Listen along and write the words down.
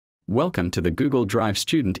Welcome to the Google Drive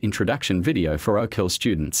Student Introduction video for Oakhill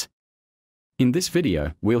students. In this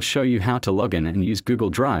video, we'll show you how to log in and use Google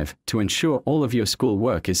Drive to ensure all of your school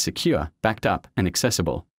work is secure, backed up, and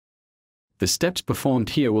accessible. The steps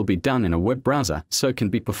performed here will be done in a web browser, so can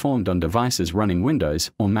be performed on devices running Windows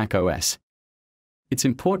or Mac OS. It's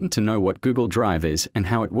important to know what Google Drive is and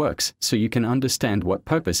how it works, so you can understand what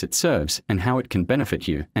purpose it serves and how it can benefit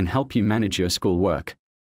you and help you manage your school work.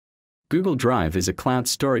 Google Drive is a cloud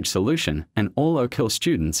storage solution, and all Oakhill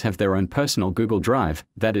students have their own personal Google Drive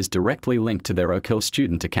that is directly linked to their Oakhill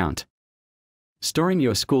student account. Storing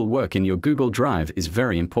your school work in your Google Drive is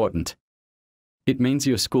very important. It means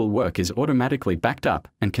your school work is automatically backed up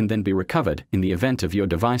and can then be recovered in the event of your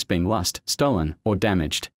device being lost, stolen, or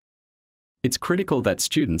damaged. It's critical that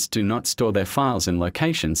students do not store their files in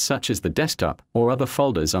locations such as the desktop or other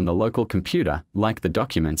folders on the local computer, like the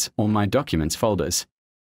Documents or My Documents folders.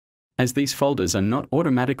 As these folders are not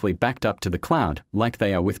automatically backed up to the cloud, like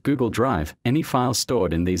they are with Google Drive, any files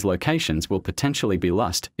stored in these locations will potentially be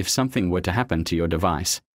lost if something were to happen to your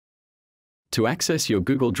device. To access your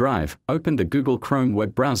Google Drive, open the Google Chrome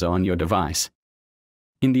web browser on your device.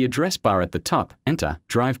 In the address bar at the top, enter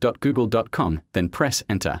drive.google.com, then press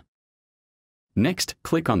Enter. Next,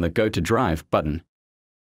 click on the Go to Drive button.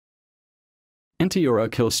 Enter your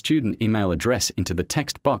Oakhill student email address into the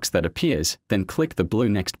text box that appears, then click the blue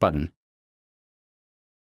Next button.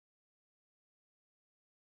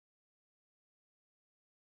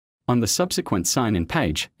 On the subsequent sign-in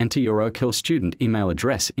page, enter your Oakhill student email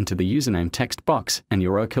address into the username text box and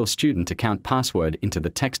your Oakhill student account password into the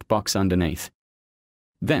text box underneath.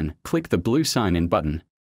 Then, click the blue Sign-in button.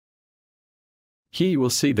 Here you will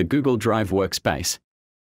see the Google Drive workspace.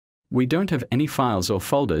 We don't have any files or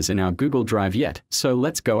folders in our Google Drive yet, so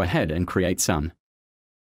let's go ahead and create some.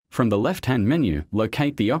 From the left-hand menu,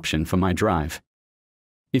 locate the option for My Drive.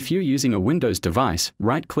 If you're using a Windows device,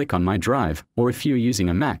 right-click on My Drive, or if you're using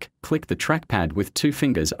a Mac, click the trackpad with 2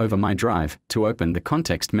 fingers over My Drive to open the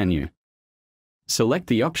context menu. Select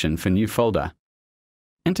the option for New Folder.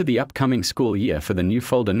 Enter the upcoming school year for the new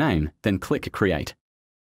folder name, then click Create.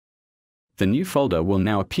 The new folder will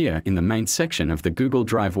now appear in the main section of the Google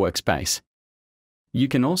Drive workspace. You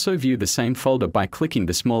can also view the same folder by clicking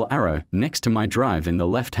the small arrow next to My Drive in the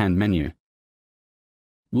left-hand menu.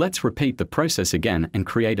 Let's repeat the process again and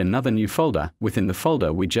create another new folder within the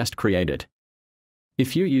folder we just created.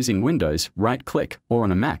 If you're using Windows, right-click, or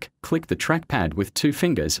on a Mac, click the trackpad with 2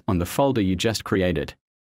 fingers on the folder you just created.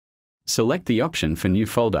 Select the option for New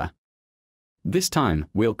Folder. This time,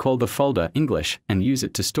 we'll call the folder English and use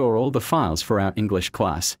it to store all the files for our English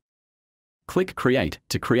class. Click Create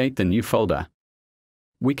to create the new folder.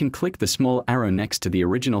 We can click the small arrow next to the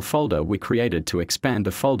original folder we created to expand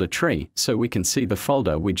the folder tree so we can see the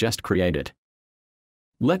folder we just created.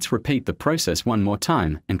 Let's repeat the process one more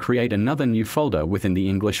time and create another new folder within the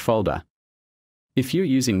English folder. If you're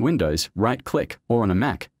using Windows, right-click, or on a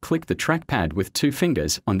Mac, click the trackpad with 2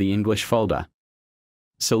 fingers on the English folder.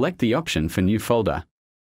 Select the option for New Folder.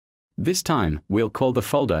 This time, we'll call the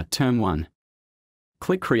folder Term 1.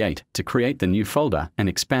 Click Create to create the new folder and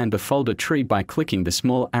expand the folder tree by clicking the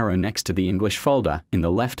small arrow next to the English folder in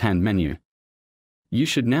the left-hand menu. You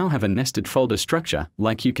should now have a nested folder structure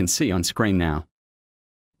like you can see on screen now.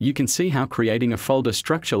 You can see how creating a folder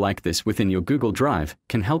structure like this within your Google Drive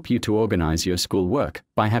can help you to organize your school work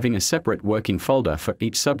by having a separate working folder for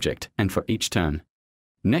each subject and for each term.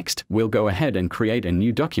 Next, we'll go ahead and create a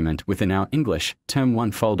new document within our English Term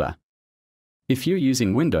 1 folder. If you're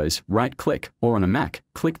using Windows, right-click, or on a Mac,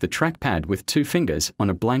 click the trackpad with 2 fingers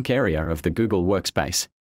on a blank area of the Google workspace.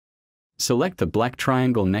 Select the black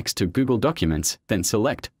triangle next to Google Documents, then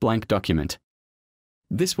select Blank Document.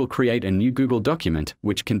 This will create a new Google document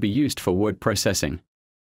which can be used for word processing.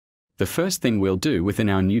 The first thing we'll do within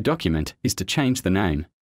our new document is to change the name.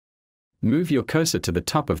 Move your cursor to the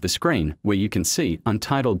top of the screen where you can see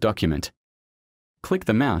Untitled Document. Click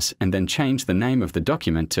the mouse and then change the name of the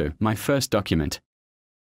document to My First Document.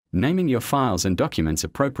 Naming your files and documents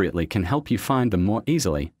appropriately can help you find them more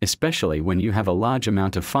easily, especially when you have a large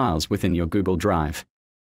amount of files within your Google Drive.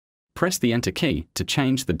 Press the Enter key to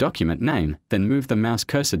change the document name, then move the mouse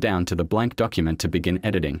cursor down to the blank document to begin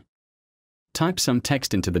editing. Type some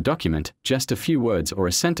text into the document, just a few words or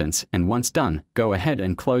a sentence, and once done, go ahead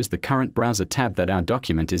and close the current browser tab that our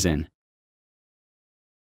document is in.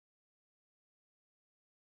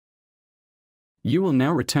 You will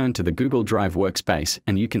now return to the Google Drive workspace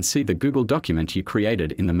and you can see the Google document you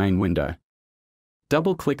created in the main window.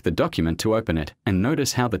 Double-click the document to open it, and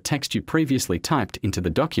notice how the text you previously typed into the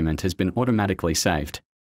document has been automatically saved.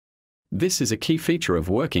 This is a key feature of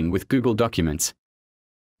working with Google Documents.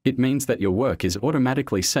 It means that your work is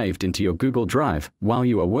automatically saved into your Google Drive while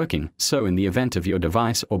you are working, so in the event of your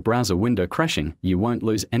device or browser window crashing, you won't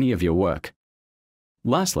lose any of your work.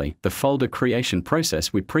 Lastly, the folder creation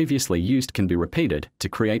process we previously used can be repeated to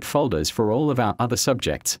create folders for all of our other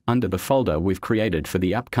subjects under the folder we've created for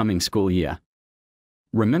the upcoming school year.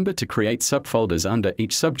 Remember to create subfolders under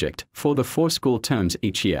each subject for the 4 school terms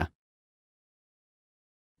each year.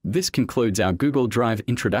 This concludes our Google Drive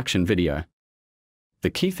introduction video. The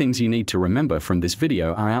key things you need to remember from this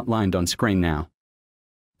video are outlined on screen now.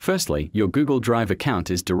 Firstly, your Google Drive account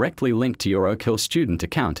is directly linked to your Oakhill student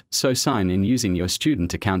account, so sign in using your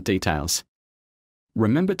student account details.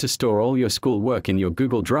 Remember to store all your school work in your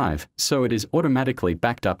Google Drive, so it is automatically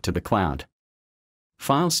backed up to the cloud.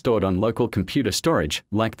 Files stored on local computer storage,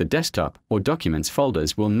 like the desktop or documents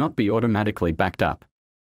folders, will not be automatically backed up.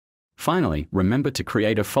 Finally, remember to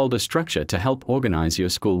create a folder structure to help organize your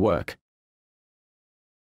school work.